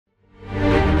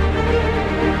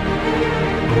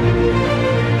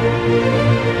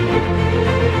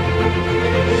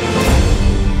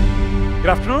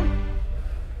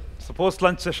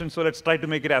post-lunch session, so let's try to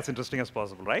make it as interesting as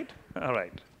possible, right? All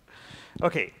right.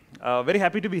 Okay, very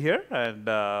happy to be here, and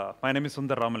my name is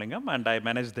Sundara Ramalingam, and I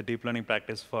manage the deep learning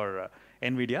practice for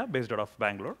NVIDIA, based out of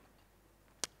Bangalore.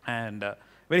 And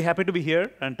very happy to be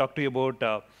here and talk to you about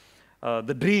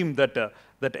the dream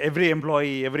that every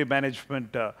employee, every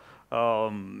management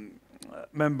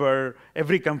member,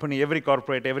 every company, every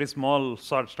corporate, every small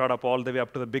startup, all the way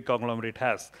up to the big conglomerate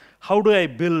has. How do I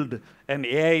build an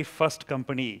AI-first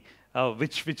company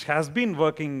which has been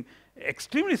working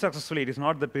extremely successfully? It is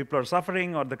not that people are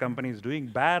suffering or the company is doing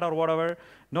bad or whatever.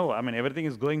 No, I mean, everything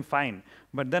is going fine.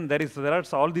 But then there are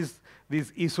all these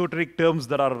esoteric terms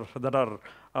that are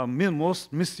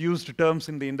most misused terms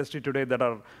in the industry today that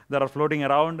are floating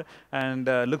around, and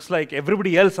looks like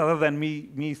everybody else other than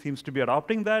me seems to be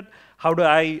adopting that. How do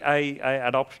I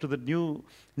adopt to the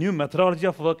new methodology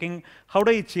of working? How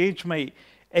do I change my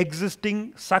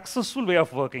existing successful way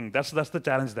of working? That's the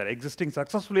challenge there. Existing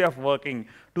successful way of working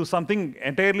to something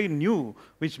entirely new,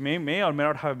 which may or may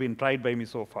not have been tried by me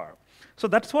so far. So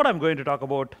that's what I'm going to talk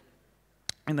about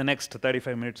in the next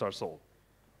 35 minutes or so.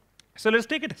 So let's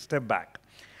take it a step back.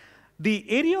 The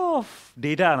area of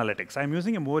data analytics, I'm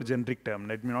using a more generic term.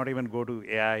 Let me not even go to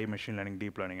AI, machine learning,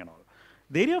 deep learning, and all.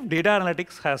 The area of data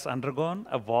analytics has undergone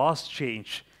a vast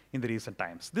change in the recent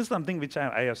times. This is something which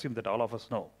I assume that all of us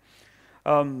know.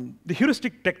 The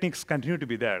heuristic techniques continue to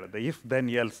be there. The if, then,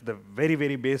 else, the very,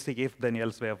 very basic if, then,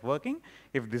 else way of working.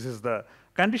 If this is the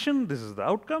condition, this is the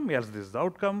outcome, else this is the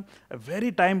outcome. A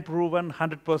very time-proven,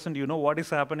 100% you know what is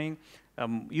happening.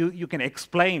 You can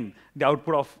explain the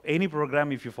output of any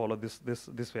program if you follow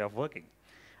this way of working.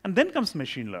 And then comes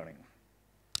machine learning.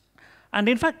 And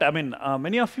in fact, I mean,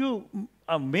 many of you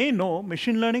may know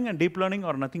machine learning and deep learning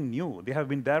are nothing new. They have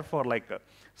been there for like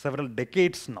several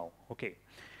decades now. Okay.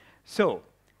 So,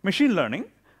 machine learning,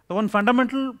 the one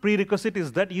fundamental prerequisite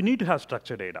is that you need to have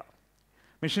structured data.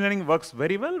 Machine learning works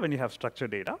very well when you have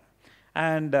structured data.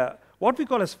 And what we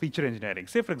call as feature engineering.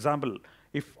 Say, for example,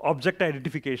 if object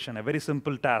identification, a very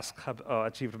simple task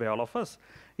achieved by all of us,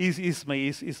 is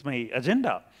my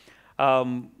agenda.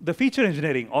 The feature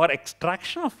engineering or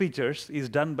extraction of features is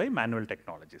done by manual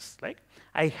technologies. Like,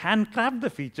 I handcraft the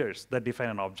features that define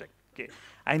an object. Okay.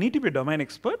 I need to be a domain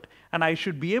expert, and I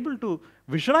should be able to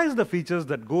visualize the features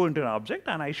that go into an object,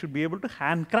 and I should be able to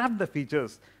handcraft the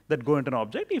features that go into an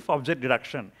object if object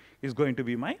deduction is going to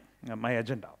be my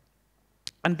agenda.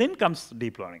 And then comes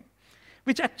deep learning,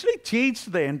 which actually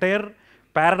changed the entire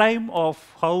paradigm of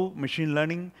how machine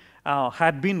learning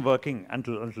had been working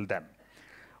until then.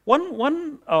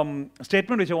 One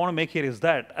statement which I want to make here is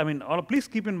that, I mean, please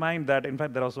keep in mind that, in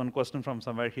fact, there was one question from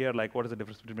somewhere here, like, what is the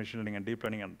difference between machine learning and deep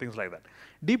learning and things like that.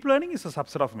 Deep learning is a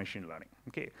subset of machine learning.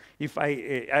 Okay, if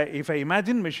I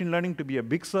imagine machine learning to be a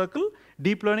big circle,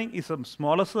 deep learning is a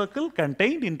smaller circle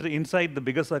contained inside the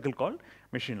bigger circle called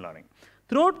machine learning.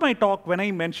 Throughout my talk, when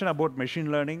I mention about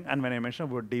machine learning and when I mention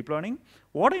about deep learning,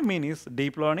 what I mean is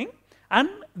deep learning and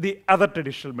the other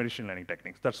traditional machine learning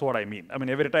techniques. That's what I mean. I mean,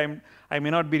 every time I may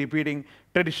not be repeating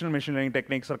traditional machine learning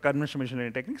techniques or conventional machine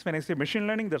learning techniques. When I say machine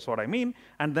learning, that's what I mean.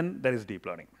 And then there is deep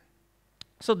learning.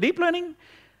 So deep learning,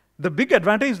 the big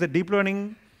advantage that deep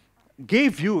learning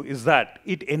gave you is that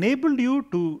it enabled you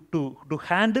to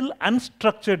handle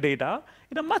unstructured data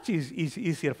in a much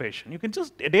easier fashion. You can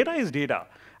just, data is data.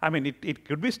 I mean, it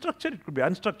could be structured, it could be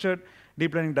unstructured.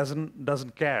 Deep learning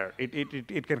doesn't care.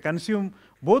 It can consume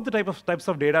both the types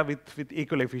of data with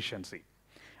equal efficiency.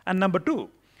 And number two,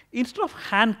 instead of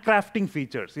handcrafting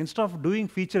features, instead of doing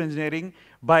feature engineering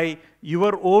by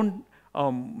your own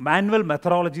manual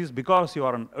methodologies because you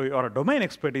are a domain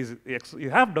expertise, you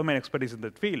have domain expertise in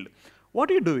that field, what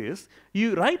you do is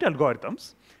you write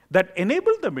algorithms that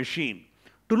enable the machine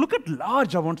to look at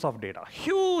large amounts of data,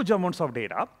 huge amounts of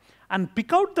data, and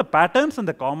pick out the patterns and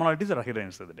the commonalities that are hidden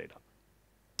inside the data.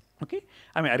 Okay?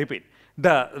 I mean, I repeat,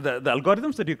 the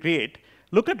algorithms that you create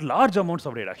look at large amounts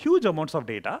of data, huge amounts of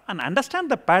data, and understand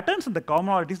the patterns and the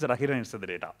commonalities that are hidden inside the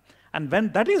data. And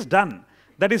when that is done,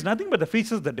 that is nothing but the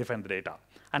features that define the data.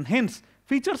 And hence,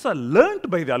 features are learned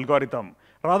by the algorithm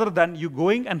rather than you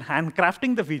going and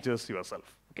handcrafting the features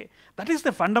yourself. Okay? That is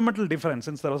the fundamental difference.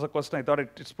 Since there was a question, I thought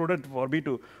it's prudent for me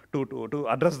to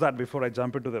address that before I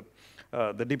jump into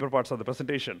the deeper parts of the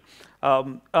presentation.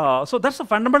 So that's the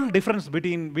fundamental difference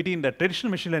between the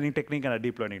traditional machine learning technique and a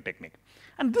deep learning technique.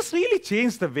 And this really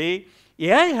changed the way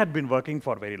AI had been working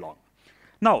for very long.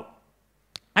 Now,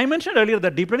 I mentioned earlier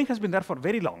that deep learning has been there for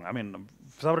very long. I mean,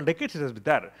 several decades it has been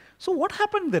there. So what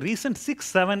happened in the recent 6,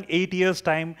 7, 8 years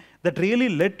time that really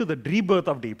led to the rebirth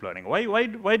of deep learning? Why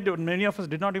many of us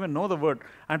did not even know the word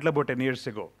until about 10 years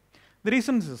ago? The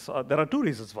reasons is, there are two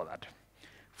reasons for that.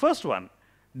 First one,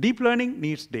 deep learning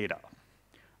needs data.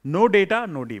 No data,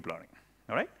 no deep learning,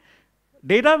 all right?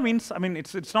 Data means, I mean,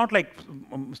 it's not like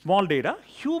small data.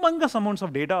 Humongous amounts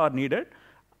of data are needed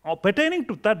pertaining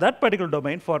to that particular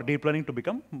domain for deep learning to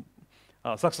become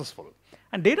successful.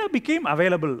 And data became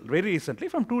available very recently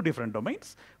from two different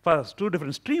domains, first two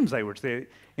different streams, I would say,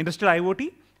 industrial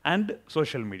IoT and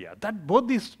social media. That both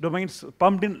these domains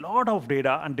pumped in a lot of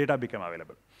data and data became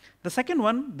available. The second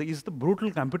one is the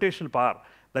brutal computational power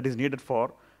that is needed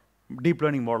for deep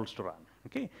learning models to run.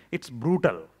 Okay? It's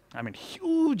brutal. I mean,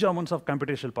 huge amounts of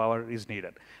computational power is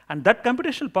needed. And that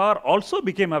computational power also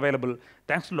became available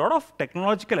thanks to a lot of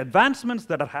technological advancements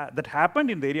that happened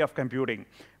in the area of computing,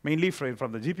 mainly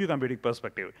from the GPU computing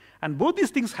perspective. And both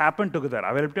these things happened together,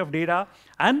 availability of data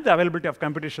and the availability of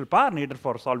computational power needed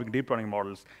for solving deep learning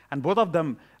models. And both of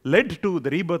them led to the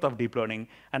rebirth of deep learning.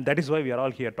 And that is why we are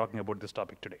all here talking about this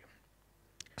topic today.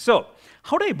 So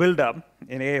how do I build up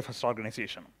an AI-first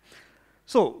organization?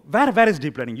 So where is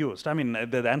deep learning used? I mean,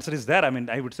 the answer is there. I mean,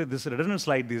 I would say this is a redundant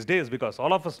slide these days because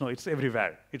all of us know it's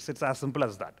everywhere. It's as simple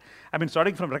as that. I mean,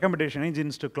 starting from recommendation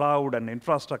engines to cloud and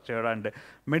infrastructure and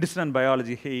medicine and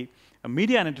biology,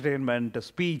 media and entertainment,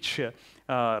 speech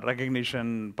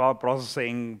recognition, power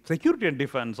processing, security and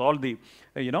defense, all the,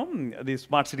 the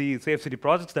smart city, safe city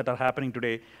projects that are happening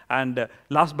today. And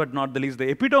last but not the least, the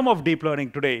epitome of deep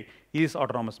learning today is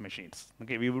autonomous machines.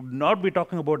 Okay, we would not be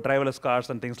talking about driverless cars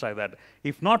and things like that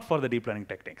if not for the deep learning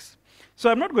techniques. So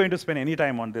I'm not going to spend any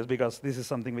time on this because this is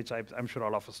something which I'm sure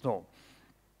all of us know.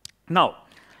 Now,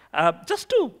 just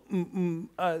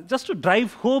to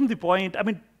drive home the point, I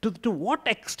mean, to what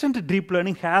extent deep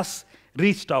learning has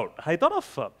reached out, I thought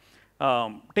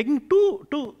of taking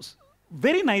two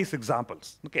very nice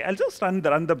examples. Okay, I'll just run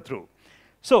them through.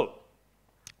 So,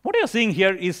 what you're seeing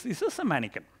here is just a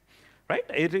mannequin, right?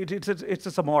 It's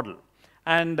just a model,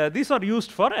 and these are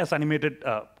used as animated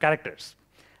characters.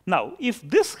 Now, if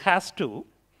this has to,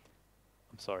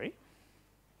 I'm sorry.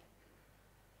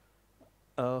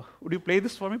 Would you play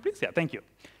this for me, please? Yeah, thank you.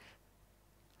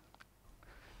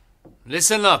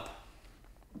 Listen up.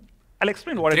 I'll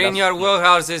explain what it does. Train your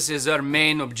warehouses is our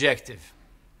main objective.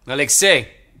 Alexei,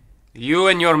 you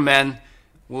and your men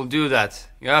will do that.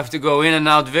 You have to go in and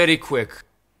out very quick.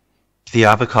 The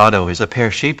avocado is a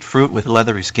pear-shaped fruit with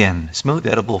leathery skin, smooth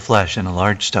edible flesh, and a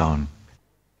large stone.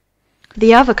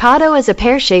 The avocado is a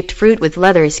pear-shaped fruit with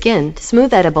leathery skin,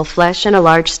 smooth edible flesh, and a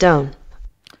large stone.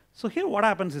 So here what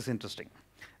happens is interesting.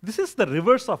 This is the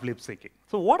reverse of lip syncing.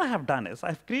 So what I have done is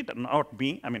I've created, not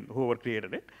me, I mean whoever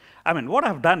created it. I mean what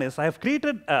I've done is I have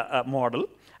created a model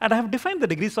and I have defined the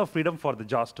degrees of freedom for the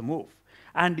jaws to move.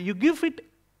 And you give it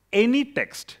any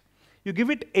text, you give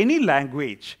it any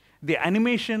language, the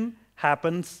animation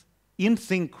happens in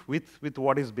sync with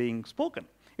what is being spoken.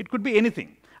 It could be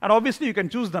anything. And obviously you can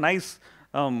choose the nice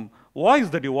voice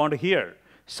that you want to hear.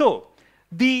 So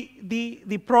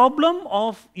the problem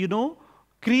of,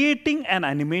 creating an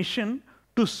animation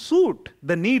to suit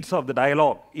the needs of the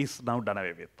dialogue is now done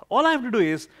away with. All I have to do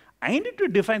is, I need to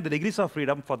define the degrees of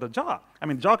freedom for the jaw. I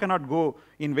mean, jaw cannot go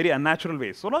in very unnatural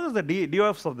ways. So long as the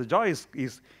DOFs of the jaw is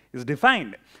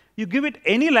defined, you give it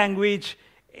any language,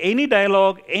 any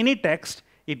dialogue, any text,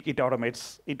 it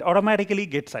automatically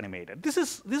gets animated. This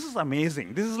is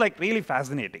amazing. This is like really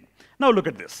fascinating. Now look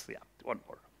at this. Yeah, one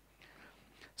more.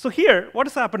 So here, what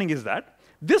is happening is that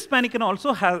this mannequin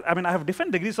also has, I mean, I have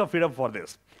defined degrees of freedom for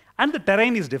this, and the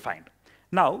terrain is defined.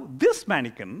 Now, this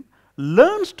mannequin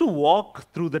learns to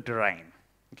walk through the terrain.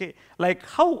 Okay, like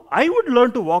how I would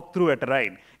learn to walk through a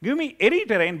terrain. Give me any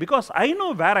terrain because I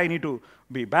know where I need to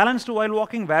be balanced while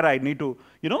walking, where I need to,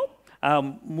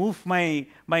 move my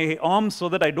arms so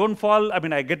that I don't fall. I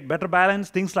mean, I get better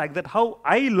balance, things like that. How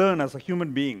I learn as a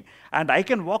human being, and I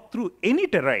can walk through any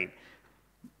terrain.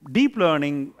 Deep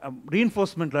learning,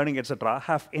 reinforcement learning, etc.,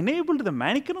 have enabled the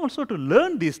mannequin also to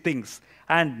learn these things.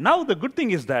 And now the good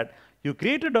thing is that you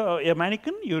created a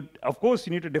mannequin. Of course,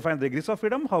 you need to define the degrees of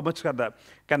freedom. How much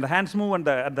can the hands move and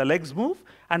the legs move?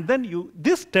 And then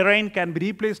this terrain can be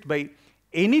replaced by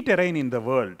any terrain in the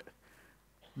world.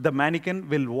 The mannequin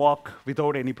will walk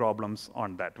without any problems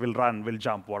on that. Will run, will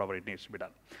jump, whatever it needs to be done.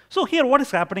 So here, what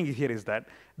is happening here is that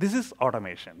this is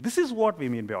automation. This is what we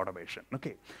mean by automation.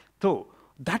 Okay, so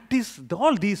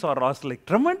all these are also like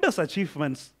tremendous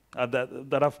achievements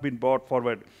that have been brought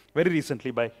forward very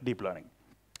recently by deep learning.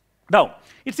 Now,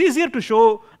 it's easier to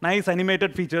show nice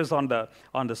animated features on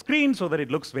the screen so that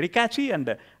it looks very catchy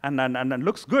and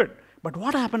looks good. But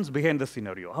what happens behind the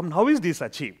scenario? How is this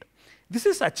achieved? This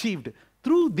is achieved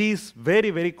through these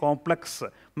very, very complex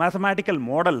mathematical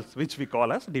models, which we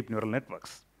call as deep neural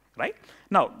networks. Right?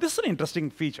 Now, this is an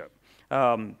interesting feature.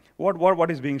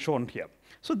 what is being shown here.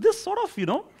 So this sort of,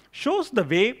 shows the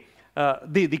way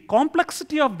the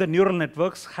complexity of the neural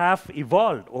networks have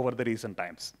evolved over the recent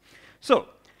times. So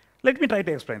let me try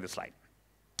to explain this slide.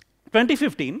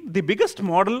 2015, the biggest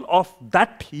model of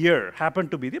that year happened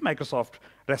to be the Microsoft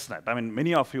ResNet. I mean,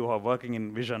 many of you who are working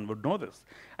in vision would know this.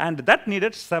 And that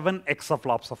needed 7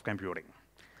 exaflops of computing.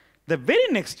 The very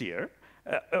next year,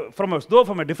 from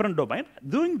a different domain,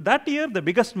 during that year, the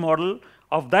biggest model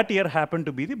of that year happened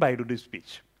to be the Baidu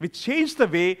speech, which changed the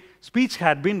way speech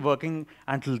had been working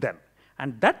until then.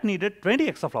 And that needed 20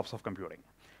 exaflops of computing.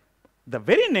 The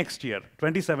very next year,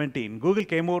 2017, Google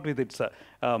came out with its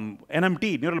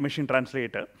NMT, Neural Machine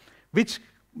Translator, which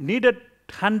needed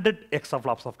 100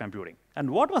 exaflops of computing. And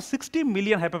what was 60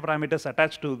 million hyperparameters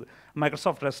attached to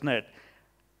Microsoft ResNet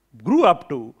grew up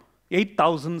to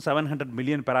 8,700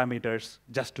 million parameters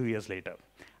just 2 years later.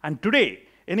 And today,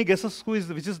 any guesses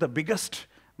which is the biggest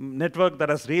network that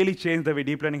has really changed the way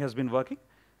deep learning has been working?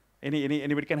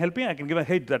 Anybody can help me? I can give a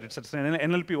hint that it's an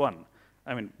NLP1.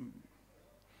 I mean,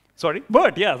 sorry,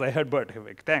 BERT, yes, I heard BERT.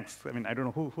 Thanks. I mean, I don't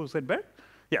know who said BERT.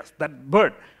 Yes, that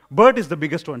BERT. BERT is the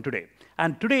biggest one today.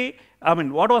 And today, I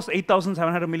mean, what was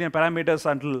 8,700 million parameters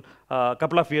until a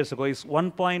couple of years ago is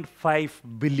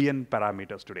 1.5 billion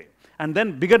parameters today. And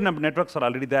then bigger networks are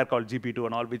already there called GP2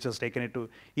 and all, which has taken it to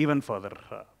even further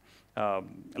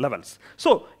levels.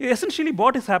 So essentially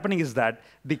what is happening is that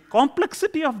the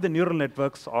complexity of the neural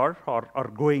networks are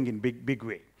going in big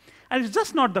way. And it's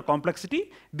just not the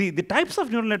complexity. The types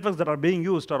of neural networks that are being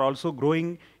used are also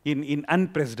growing in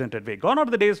unprecedented way. Gone are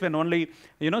the days when only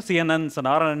CNNs and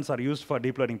RNNs are used for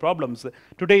deep learning problems.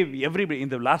 Today, in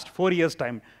the last 4 years'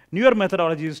 time, newer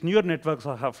methodologies, newer networks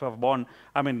have born.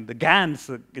 I mean, the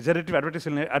GANs, generative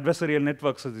adversarial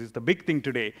networks, is the big thing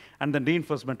today, and then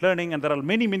reinforcement learning, and there are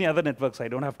many other networks. I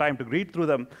don't have time to read through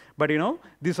them, but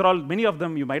these are all, many of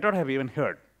them you might not have even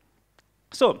heard.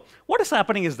 So what is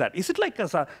happening is that, is it like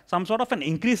some sort of an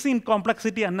increase in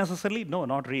complexity unnecessarily? No,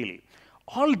 not really.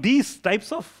 All these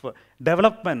types of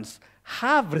developments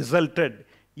have resulted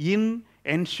in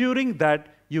ensuring that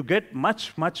you get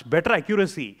much better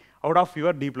accuracy out of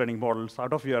your deep learning models,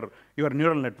 out of your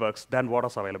neural networks than what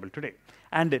is available today.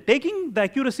 And taking the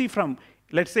accuracy from,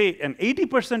 let's say, an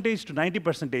 80% to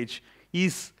 90%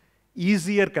 is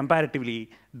easier comparatively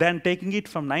than taking it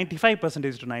from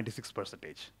 95% to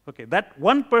 96%. Okay, that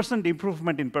 1%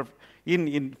 improvement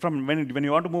from when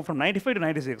you want to move from 95 to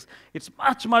 96, it's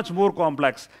much more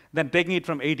complex than taking it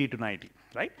from 80 to 90,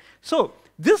 right? So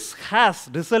this has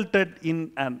resulted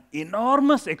in an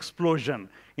enormous explosion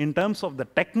in terms of the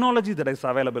technology that is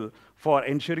available for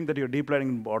ensuring that your deep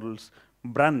learning models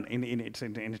run at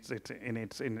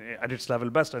its level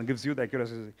best and gives you the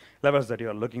accuracy levels that you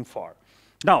are looking for.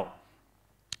 Now,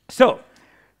 so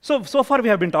far we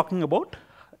have been talking about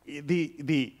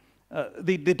the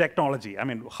technology. I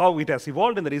mean, how it has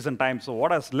evolved in the recent times. So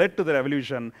what has led to the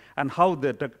revolution and how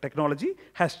the technology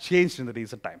has changed in the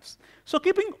recent times. So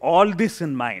keeping all this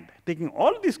in mind, taking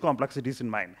all these complexities in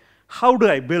mind, how do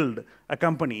I build a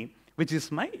company which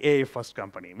is my AI-first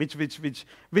company,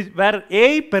 where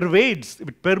AI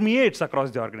permeates across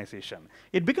the organization.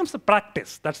 It becomes a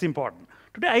practice. That's important.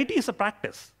 Today, IT is a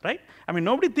practice, right? I mean,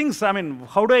 nobody thinks, I mean,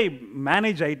 how do I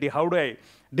manage IT? How do I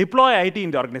deploy IT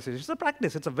in the organization? It's a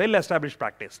practice. It's a well-established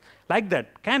practice. Like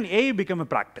that, can AI become a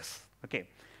practice? Okay.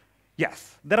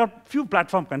 Yes, there are few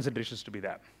platform considerations to be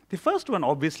there. The first one,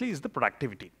 obviously, is the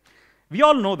productivity. We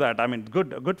all know that. I mean,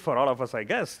 good for all of us, I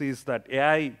guess, is that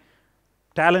AI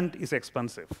talent is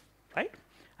expensive, right?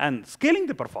 And scaling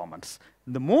the performance.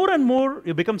 The more and more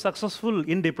you become successful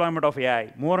in deployment of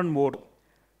AI, more and more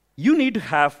you need to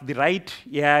have the right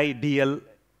AI DL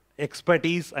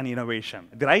expertise and innovation,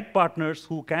 the right partners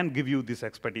who can give you this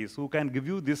expertise, who can give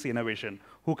you this innovation,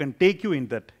 who can take you in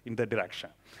that direction.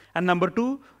 And number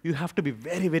two, you have to be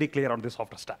very clear on the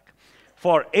software stack.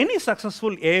 For any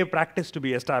successful AI practice to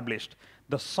be established,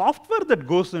 the software that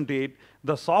goes into it,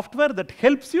 the software that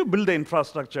helps you build the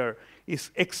infrastructure is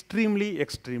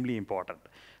extremely important.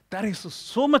 There is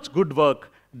so much good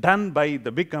work done by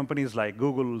the big companies like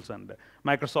Google's and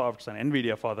Microsoft's and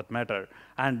NVIDIA for that matter.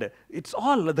 And it's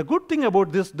all, the good thing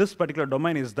about this particular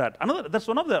domain is that, that's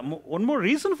one more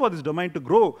reason for this domain to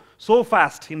grow so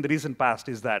fast in the recent past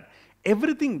is that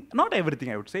everything, not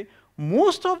everything I would say,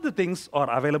 most of the things are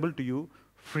available to you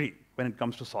free when it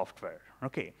comes to software,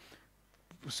 okay?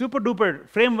 Super duper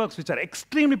frameworks which are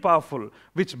extremely powerful,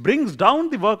 which brings down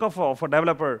the work of a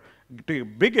developer to a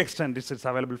big extent, it's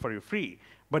available for you free.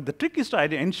 But the trick is to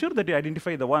ensure that you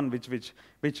identify the one which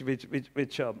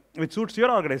suits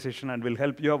your organization and will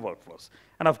help your workforce.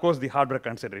 And of course, the hardware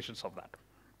considerations of that.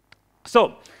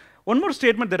 So One more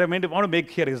statement that I want to make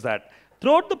here is that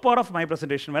throughout the part of my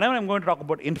presentation, whenever I'm going to talk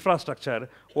about infrastructure,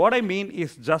 what I mean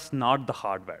is just not the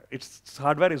hardware.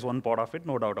 Hardware is one part of it,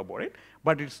 no doubt about it,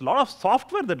 but it's a lot of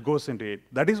software that goes into it.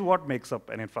 That is what makes up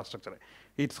an infrastructure.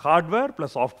 It's hardware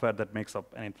plus software that makes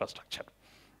up an infrastructure.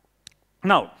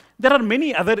 Now, there are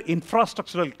many other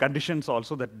infrastructural conditions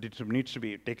also that needs to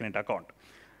be taken into account.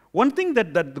 One thing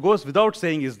that goes without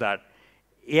saying is that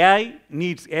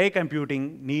AI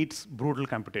computing needs brutal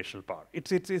computational power.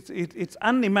 It's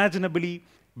unimaginably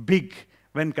big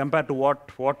when compared to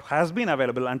what has been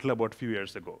available until about a few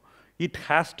years ago. It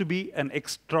has to be an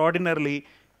extraordinarily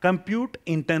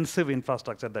compute-intensive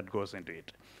infrastructure that goes into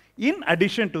it. In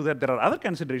addition to that, there are other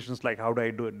considerations like how do I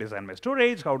design my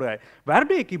storage, where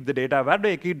do I keep the data, where do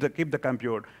I keep the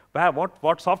compute,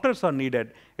 what softwares are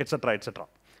needed, etc., etc.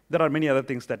 There are many other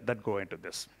things that go into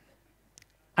this.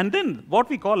 And then what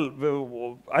we call,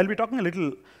 I'll be talking a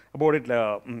little about it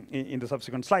in the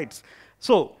subsequent slides.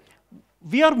 So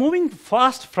we are moving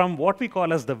fast from what we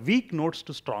call as the weak nodes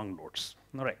to strong nodes.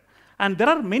 All right. And there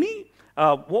are many,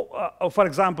 for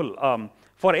example,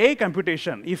 for AI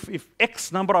computation, if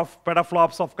X number of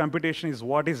petaflops of computation is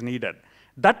what is needed,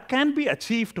 that can be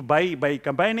achieved by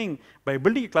building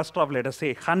a cluster of, let us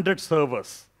say, 100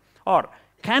 servers. Or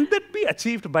can that be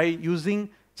achieved by using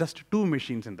just 2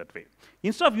 machines in that way?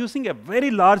 Instead of using a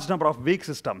very large number of weak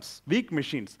systems, weak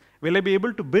machines, will I be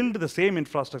able to build the same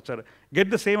infrastructure, get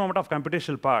the same amount of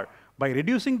computational power by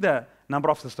reducing the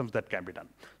number of systems that can be done?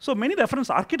 So many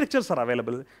reference architectures are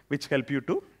available which help you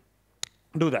to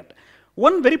do that.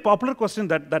 One very popular question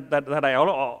that I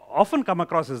often come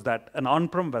across is that an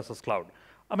on-prem versus cloud.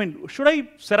 I mean, should I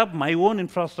set up my own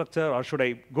infrastructure or should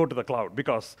I go to the cloud?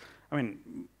 Because, I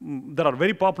mean, there are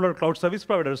very popular cloud service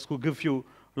providers who give you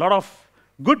a lot of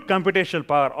good computational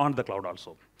power on the cloud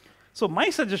also. So my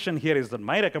suggestion here is that,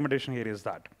 my recommendation here is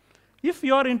that if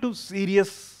you are into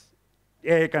serious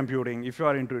AI computing, if you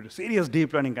are into serious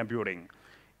deep learning computing,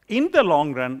 in the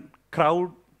long run,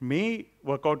 cloud may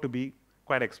work out to be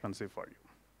quite expensive for you.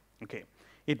 Okay,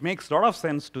 it makes a lot of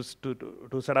sense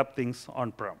to set up things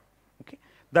on-prem. Okay,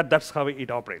 that's how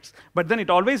it operates. But then it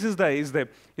always is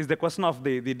the question of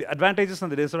the advantages and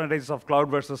the disadvantages of cloud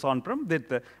versus on-prem,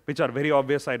 which are very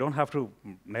obvious. I don't have to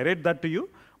narrate that to you.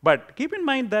 But keep in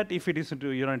mind that if it is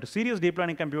into serious deep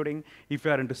learning computing, if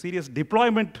you are into serious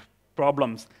deployment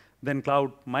problems, then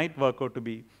cloud might work out to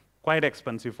be quite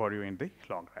expensive for you in the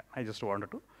long run. I just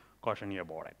wanted to caution you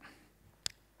about it.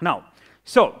 Now,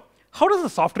 so how does the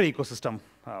software ecosystem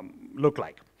look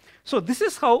like? So this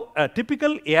is how a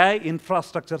typical AI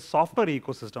infrastructure software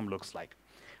ecosystem looks like.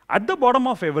 At the bottom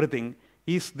of everything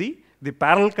is the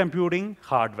parallel computing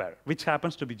hardware, which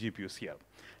happens to be GPUs here.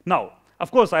 Now, of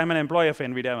course, I'm an employee of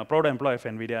NVIDIA. I'm a proud employee of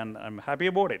NVIDIA, and I'm happy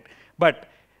about it. But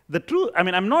the truth, I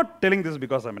mean, I'm not telling this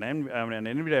because I'm an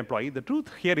NVIDIA employee. The truth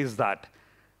here is that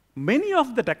many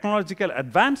of the technological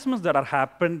advancements that have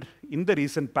happened in the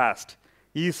recent past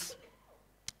is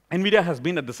NVIDIA has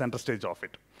been at the center stage of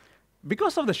it.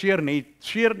 Because of the sheer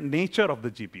nature of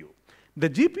the GPU. The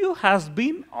GPU has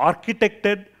been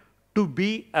architected to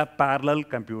be a parallel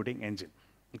computing engine.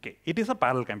 Okay, it is a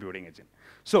parallel computing engine.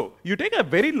 So you take a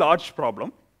very large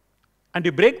problem, and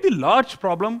you break the large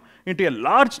problem into a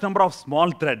large number of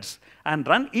small threads, and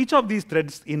run each of these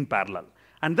threads in parallel.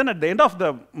 And then at the end of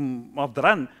the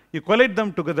run, you collate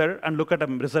them together and look at a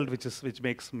result which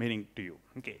makes meaning to you.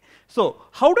 Okay. So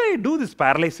how do I do this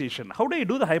parallelization? How do I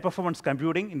do the high performance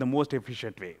computing in the most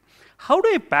efficient way? How do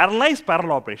I parallelize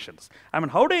parallel operations? I mean,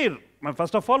 how do I,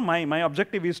 first of all, my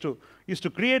objective is to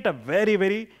create a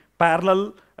very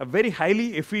parallel, a very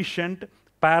highly efficient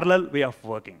parallel way of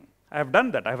working. I have done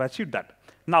that, I have achieved that.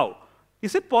 Now,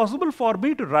 is it possible for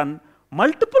me to run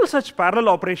multiple such parallel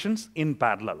operations in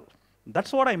parallel?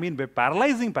 That's what I mean by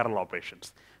parallelizing parallel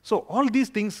operations. So all these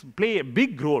things play a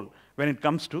big role when it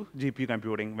comes to GPU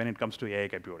computing, when it comes to AI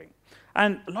computing.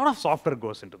 And a lot of software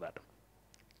goes into that.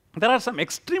 There are some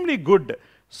extremely good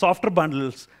software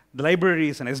bundles, the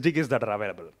libraries and SDKs that are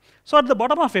available. So at the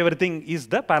bottom of everything is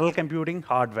the parallel computing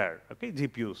hardware, okay,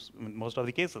 GPUs in most of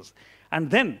the cases. And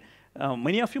then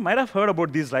many of you might have heard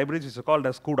about these libraries which are called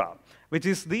as CUDA, which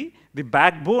is the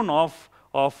backbone of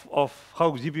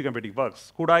how GPU computing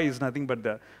works. CUDA is nothing but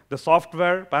the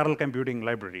software parallel computing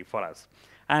library for us.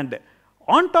 And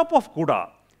on top of CUDA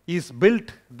is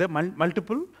built the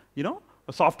multiple,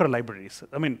 software libraries.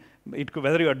 I mean,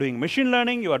 whether you are doing machine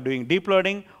learning, you are doing deep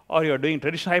learning, or you are doing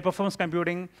traditional high-performance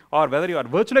computing, or whether you are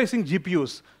virtualizing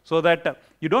GPUs so that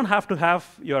you don't have to have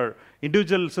your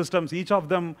individual systems, each of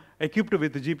them equipped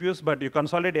with the GPUs, but you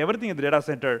consolidate everything in the data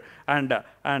center and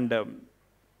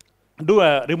do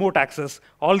a remote access.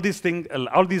 All these things,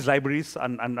 all these libraries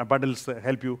and bundles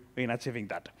help you in achieving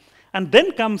that. And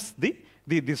then comes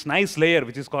this nice layer,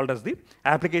 which is called as the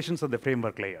applications of the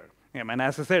framework layer. And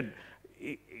as I said,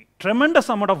 tremendous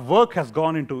amount of work has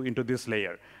gone into this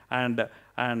layer. And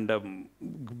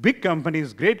big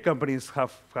companies, great companies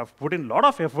have put in a lot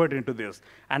of effort into this.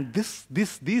 And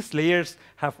these layers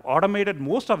have automated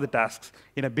most of the tasks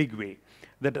in a big way.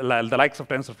 That the likes of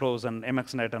TensorFlow and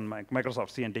MXNet and Microsoft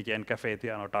CNTK and Caffe,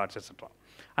 Theano, Torch, etc.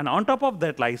 And on top of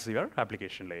that lies your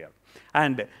application layer.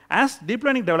 And as deep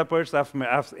learning developers,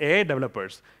 as AI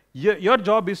developers, your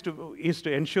job is to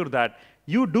ensure that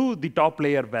you do the top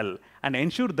layer well and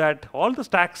ensure that all the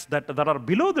stacks that are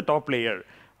below the top layer,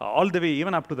 all the way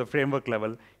even up to the framework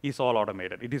level, is all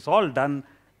automated. It is all done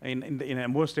in a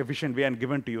most efficient way and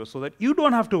given to you so that you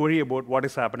don't have to worry about what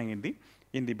is happening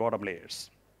in the bottom layers.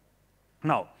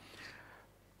 Now,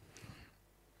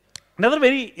 another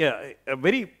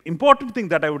very important thing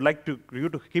that I would like you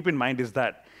to keep in mind is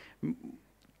that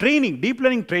deep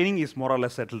learning training is more or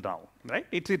less settled now, right?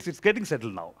 It's getting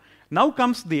settled now. Now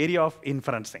comes the area of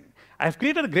inferencing. I've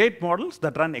created great models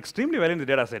that run extremely well in the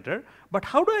data center, but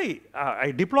how do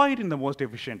I deploy it in the most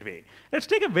efficient way? Let's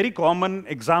take a very common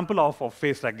example of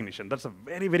face recognition. That's a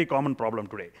very, very common problem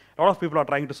today. A lot of people are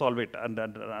trying to solve it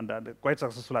and quite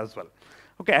successful as well.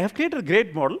 Okay, I have created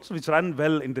great models which run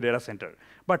well in the data center,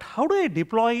 but how do I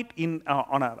deploy it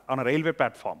on a railway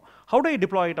platform? How do I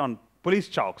deploy it on police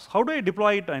chowks? How do I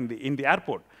deploy it in the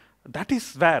airport? That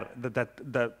is where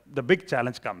the big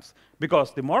challenge comes,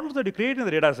 because the models that you create in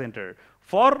the data center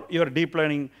for your deep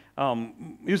learning,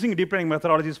 using deep learning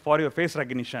methodologies for your face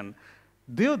recognition,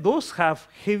 those have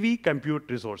heavy compute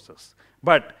resources.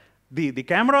 But the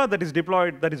camera that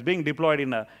is being deployed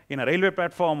in a railway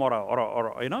platform or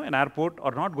an airport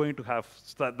are not going to have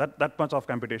that much of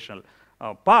computational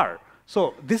power.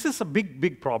 So this is a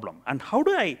big problem. And how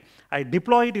do I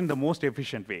deploy it in the most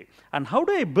efficient way? And how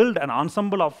do I build an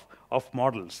ensemble of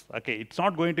models? Okay, it's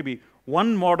not going to be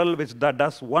one model that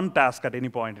does one task at any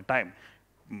point in time.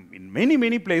 In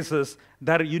many places,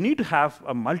 you need to have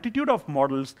a multitude of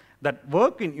models that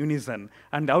work in unison,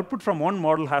 and the output from one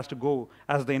model has to go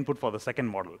as the input for the second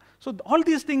model. So all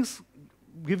these things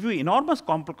give you enormous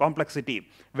complexity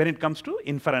when it comes to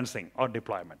inferencing or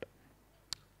deployment.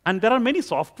 And there are many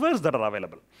softwares that are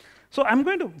available. So I'm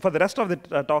going to, for the rest of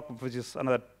the talk, which is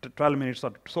another 12 minutes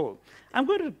or so, I'm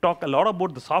going to talk a lot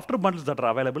about the software bundles that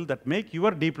are available that make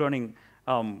your deep learning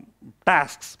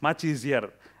tasks much easier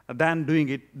than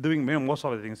doing most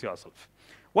of the things yourself.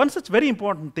 One such very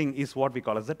important thing is what we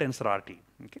call as the TensorRT.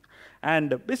 Okay?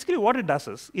 And basically what it does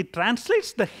is, it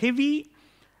translates the heavy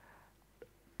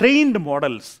trained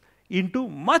models into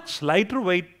much lighter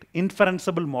weight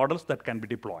inferenceable models that can be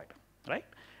deployed, right?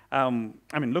 I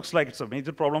mean, looks like it's a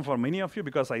major problem for many of you,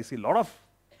 because I see a lot of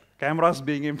cameras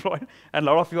being employed, and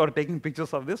a lot of you are taking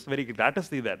pictures of this. Very glad to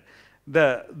see that.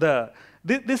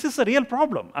 This is a real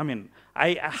problem. I mean,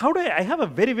 I have a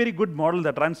very good model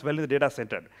that runs well in the data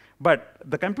center, but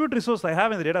the compute resource I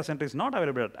have in the data center is not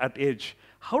available at edge.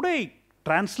 How do I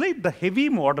translate the heavy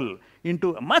model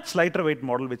into a much lighter weight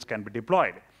model which can be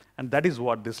deployed? And that is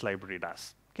what this library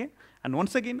does. Okay? And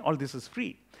once again, all this is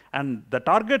free. And the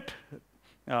target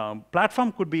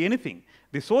platform could be anything.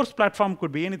 The source platform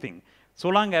could be anything. So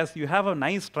long as you have a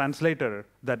nice translator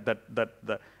that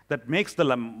makes the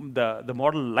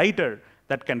model lighter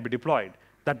that can be deployed,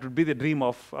 that would be the dream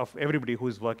of everybody who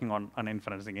is working on an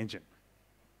inferencing engine.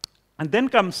 And then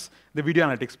comes the video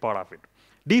analytics part of it.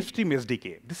 DeepStream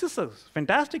SDK. This is a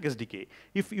fantastic SDK.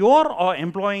 If you are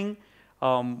employing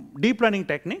deep learning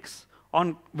techniques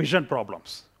on vision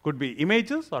problems, could be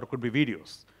images or could be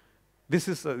videos, this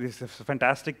is a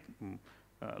fantastic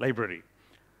library.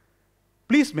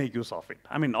 Please make use of it.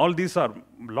 I mean, all these are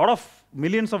a lot of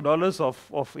millions of dollars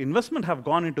of investment have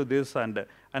gone into this, and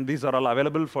these are all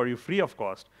available for you free of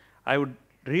cost. I would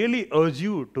really urge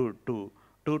you to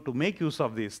make use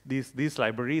of these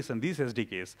libraries and these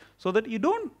SDKs, so that you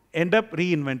don't end up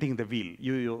reinventing the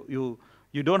wheel.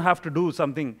 You don't have to do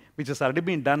something which has already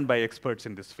been done by experts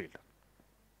in this field.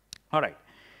 All right.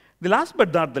 The last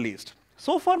but not the least.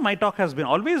 So far, my talk has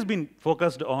always been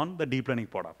focused on the deep learning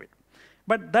part of it.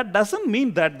 But that doesn't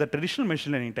mean that the traditional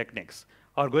machine learning techniques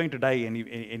are going to die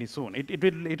any soon. It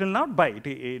will not die.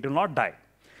 It will not die.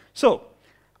 So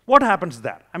what happens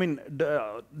there? I mean,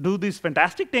 do these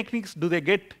fantastic techniques, do they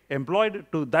get employed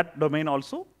to that domain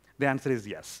also? The answer is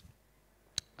yes.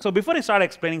 So before I start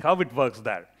explaining how it works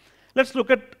there, let's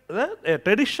look at a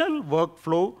traditional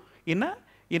workflow in a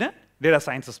data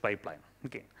sciences pipeline.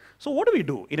 Okay. So what do we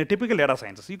do in a typical data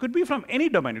sciences? You could be from any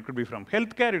domain. It could be from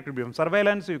healthcare, it could be from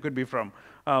surveillance, you could be from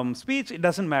speech, it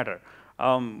doesn't matter.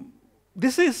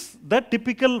 This is the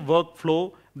typical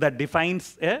workflow that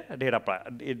defines a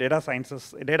data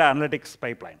sciences, a data analytics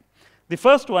pipeline. The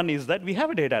first one is that we have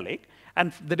a data lake,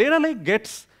 and the data lake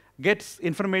gets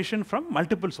information from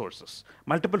multiple sources,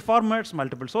 multiple formats,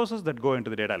 multiple sources that go into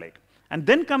the data lake. And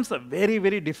then comes a very,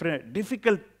 very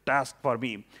difficult task for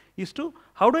me, is to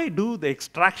how do I do the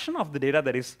extraction of the data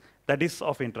that is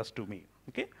of interest to me?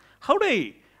 Okay? How do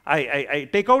I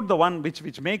take out the one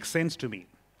which makes sense to me?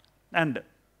 And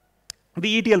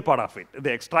the ETL part of it,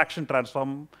 the extraction,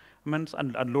 transformation,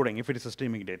 and loading, if it is a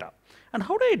streaming data. And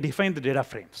how do I define the data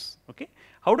frames? Okay?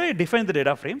 How do I define the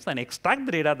data frames and extract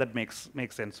the data that makes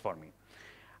sense for me?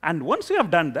 And once you have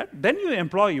done that, then you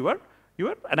employ your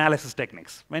analysis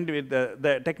techniques. When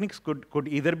the techniques could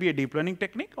either be a deep learning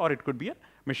technique or it could be a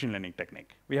machine learning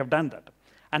technique. We have done that.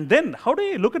 And then how do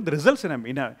I look at the results in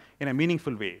a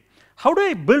meaningful way? How do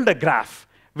I build a graph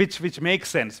which makes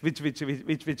sense, which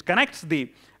connects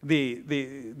the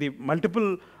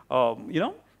multiple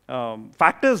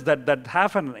factors that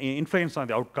have an influence on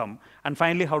the outcome, and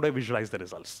finally, how do I visualize the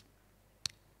results?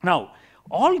 Now,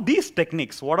 all these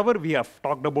techniques, whatever we have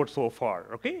talked about so far,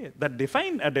 okay, that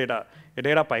define a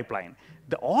data pipeline,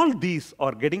 all these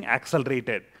are getting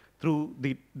accelerated through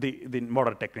the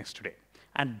modern techniques today.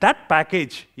 And that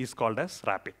package is called as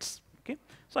Rapids. Okay?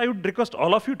 So I would request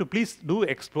all of you to please do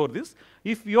explore this.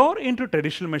 If you're into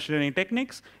traditional machine learning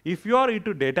techniques, if you're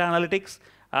into data analytics,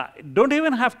 don't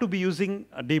even have to be using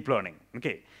deep learning.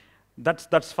 Okay?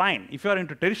 That's fine. If you're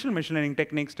into traditional machine learning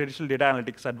techniques, traditional data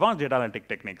analytics, advanced data analytic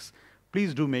techniques,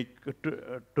 please do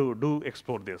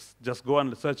explore this. Just go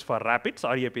and search for Rapids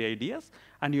or RAPIDS,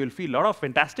 and you will see a lot of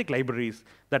fantastic libraries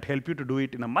that help you to do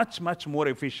it in a much, much more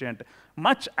efficient,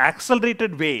 much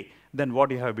accelerated way than what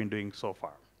you have been doing so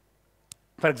far.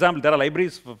 For example, there are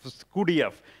libraries for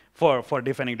cuDF for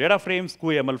defining data frames,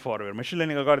 cuML for your machine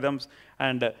learning algorithms,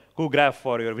 and cuGraph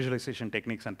for your visualization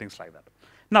techniques and things like that.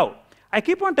 Now, I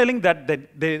keep on telling that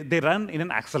they run in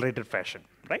an accelerated fashion,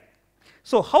 right?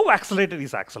 So how accelerated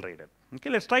is accelerated? Okay,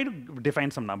 let's try to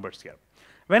define some numbers here.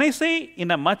 When I say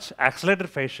in a much accelerated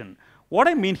fashion, what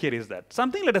I mean here is that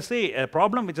something, let us say, a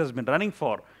problem which has been running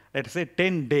for, let us say,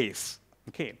 10 days,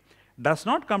 okay, does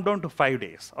not come down to 5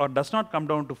 days, or does not come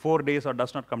down to 4 days, or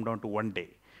does not come down to 1 day.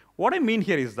 What I mean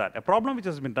here is that a problem which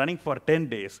has been running for 10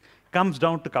 days comes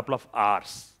down to a couple of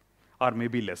hours, or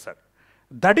maybe lesser.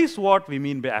 That is what we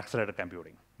mean by accelerated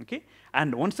computing. Okay?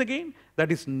 And once again,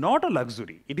 that is not a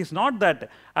luxury. It is not that,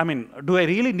 I mean, do I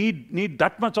really need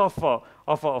that much of a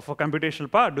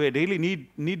computational power? Do I really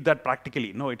need that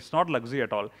practically? No, it's not luxury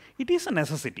at all. It is a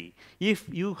necessity. If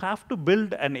you have to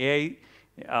build an AI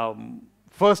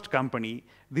first company,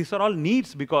 these are all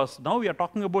needs, because now we are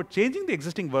talking about changing the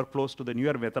existing workflows to the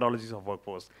newer methodologies of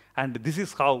workflows. And this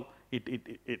is how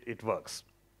it works.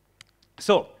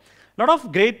 So, a lot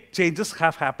of great changes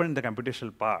have happened in the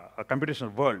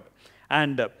computational world,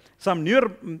 and some newer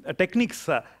techniques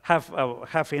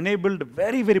have enabled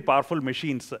very, very powerful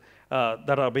machines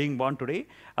that are being born today.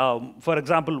 For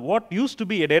example, what used to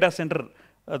be a data center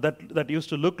that used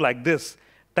to look like this,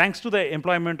 thanks to the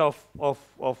employment of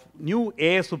new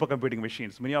AI supercomputing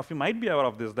machines. Many of you might be aware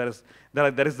of this. There is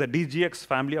the DGX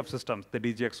family of systems, the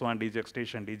DGX1, DGX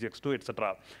Station, DGX2,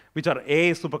 etc., which are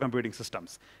AI supercomputing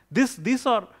systems. These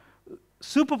are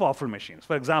super powerful machines.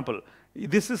 For example,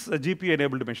 this is a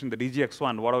GPU-enabled machine, the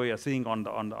DGX1, what we are seeing on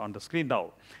the screen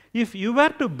now. If you were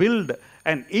to build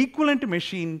an equivalent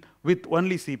machine with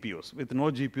only CPUs, with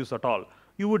no GPUs at all,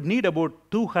 you would need about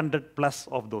 200 plus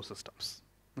of those systems.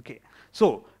 Okay.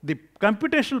 So the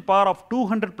computational power of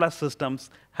 200 plus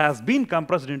systems has been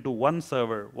compressed into one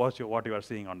server, what you are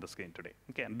seeing on the screen today.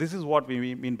 Okay. And this is what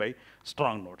we mean by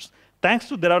strong nodes. Thanks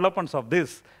to the developments of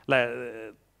this,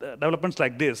 developments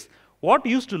like this, what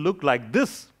used to look like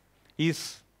this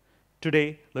is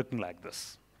today looking like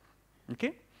this.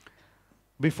 Okay?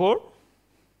 Before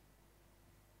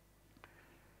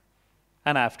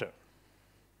and after.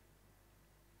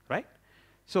 Right?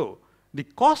 So the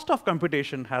cost of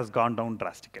computation has gone down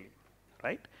drastically.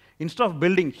 Right? Instead of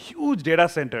building huge data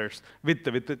centers with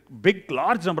a big,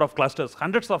 large number of clusters,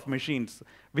 hundreds of machines,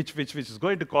 which is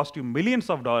going to cost you millions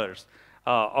of dollars,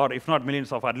 or if not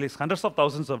millions of, at least hundreds of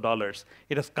thousands of dollars,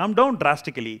 it has come down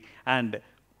drastically, and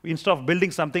instead of building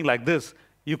something like this,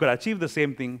 you could achieve the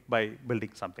same thing by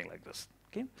building something like this.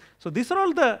 Okay? So these are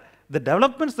all the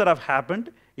developments that have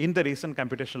happened in the recent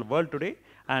computational world today,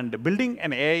 and building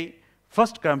an AI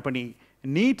first company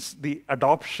needs the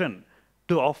adoption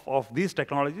of these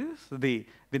technologies, the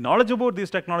knowledge about these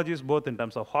technologies, both in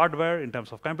terms of hardware, in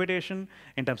terms of computation,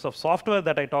 in terms of software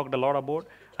that I talked a lot about,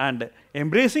 and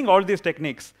embracing all these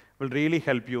techniques will really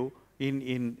help you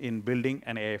in building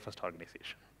an AI-first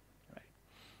organization. Right?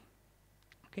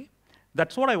 Okay,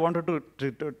 that's what I wanted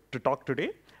to talk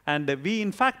today, and we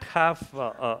in fact have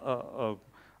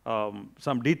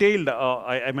some detailed,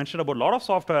 I mentioned about a lot of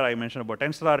software, I mentioned about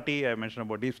TensorRT, I mentioned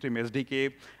about DeepStream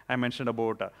SDK, I mentioned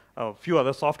about a few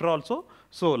other software also.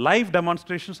 So live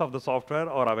demonstrations of the software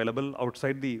are available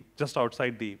just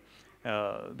outside the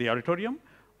auditorium.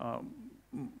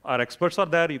 Our experts are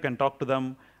there, you can talk to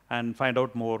them and find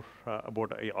out more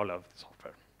about all of the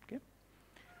software. Okay.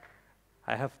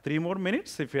 I have 3 more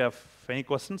minutes. If you have any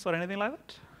questions or anything like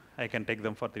that, I can take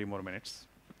them for 3 more minutes.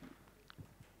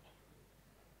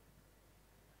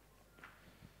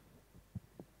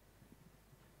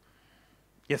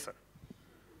 Yes, sir.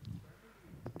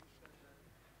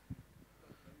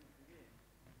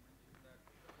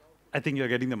 I think you're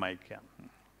getting the mic, yeah.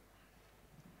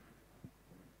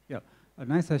 Yeah, a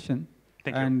nice session.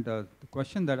 Thank you. And the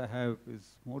question that I have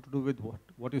is more to do with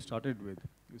what you started with.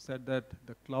 You said that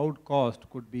the cloud cost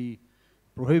could be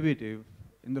prohibitive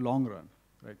in the long run,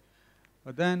 right?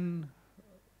 But then,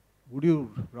 would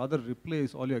you rather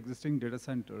replace all your existing data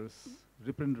centers,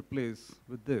 rip and replace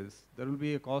with this? There will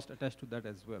be a cost attached to that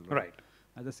as well, right? Right.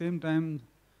 At the same time,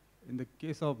 in the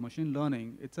case of machine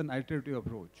learning, it's an iterative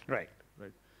approach. Right.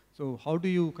 Right. So how do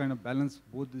you kind of balance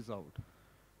both these out?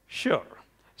 Sure.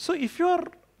 So if you're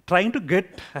trying to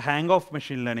get a hang of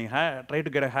machine learning, try to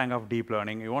get a hang of deep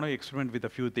learning, you want to experiment with a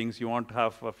few things, you want to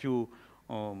have a few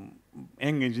young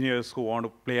engineers who want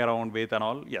to play around with and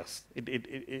all, yes,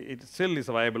 it still is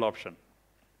a viable option.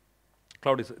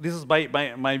 Cloud is, this is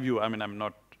my view, I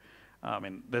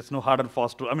mean, there's no hard and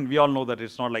fast tool. I mean, we all know that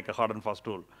it's not like a hard and fast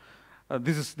tool.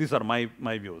 These are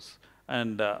my views.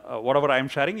 And whatever I'm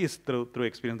sharing is through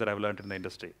experience that I've learned in the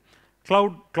industry.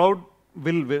 Cloud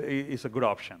is a good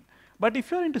option. But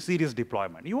if you're into serious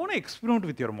deployment, you want to experiment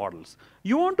with your models.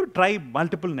 You want to try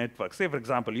multiple networks. Say, for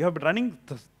example, you have been running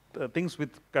things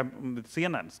with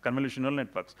CNNs, convolutional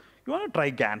networks. You want to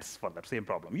try GANs for that same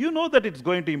problem. You know that it's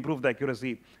going to improve the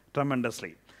accuracy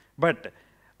tremendously. But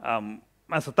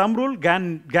as a thumb rule,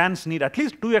 GANs need at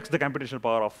least 2x the computational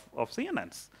power of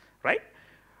CNNs, right?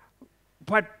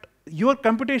 But your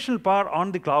computational power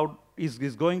on the cloud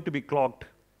is going to be clocked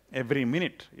every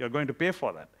minute. You're going to pay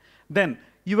for that. Then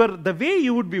the way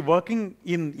you would be working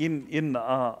in the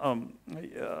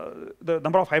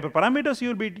number of hyperparameters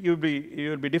you'll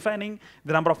be defining,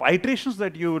 the number of iterations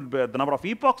that you would, the number of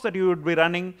epochs that you would be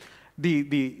running,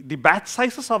 the batch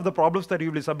sizes of the problems that you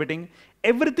will be submitting,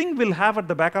 everything will have at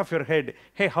the back of your head,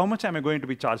 hey, how much am I going to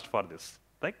be charged for this?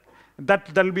 Right?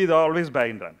 That will be always buy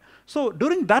and run. So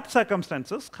during that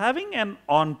circumstances, having an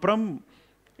on-prem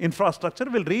infrastructure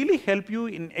will really help you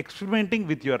in experimenting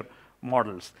with your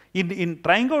models, in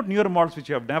trying out newer models which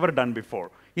you have never done before,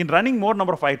 in running more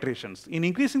number of iterations, in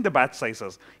increasing the batch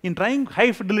sizes, in trying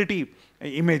high fidelity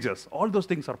images. All those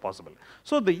things are possible.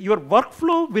 So your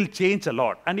workflow will change a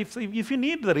lot. And if you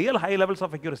need the real high levels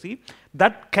of accuracy,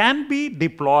 that can be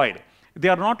deployed. They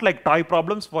are not like toy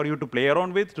problems for you to play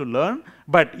around with, to learn,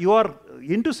 but you are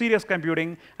into serious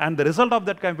computing, and the result of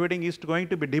that computing is going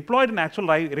to be deployed in actual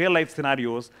real life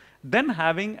scenarios. Then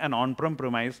having an on-prem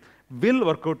premise will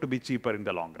work out to be cheaper in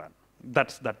the long run.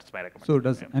 That's my recommendation. So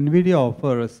does NVIDIA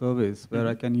offer a service where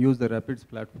I can use the Rapids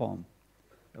platform,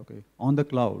 okay, on the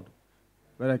cloud,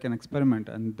 where I can experiment,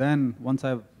 and then once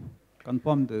I've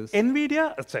confirmed this?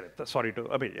 NVIDIA,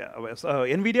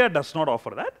 NVIDIA does not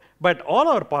offer that, but all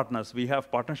our partners, we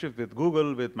have partnerships with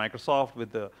Google, with Microsoft,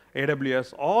 with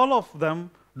AWS, all of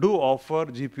them do offer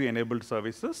GPU-enabled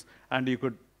services, and you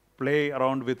could play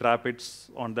around with Rapids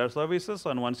on their services,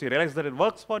 and once you realize that it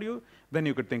works for you, then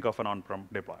you could think of an on-prem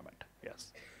deployment.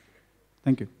 Yes.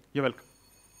 Thank you. You're welcome.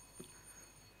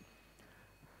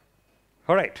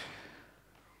 All right.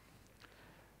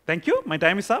 Thank you. My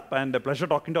time is up, and a pleasure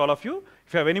talking to all of you.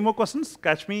 If you have any more questions,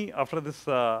 catch me after this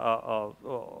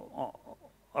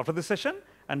session,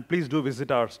 and please do visit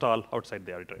our stall outside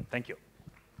the auditorium. Thank you.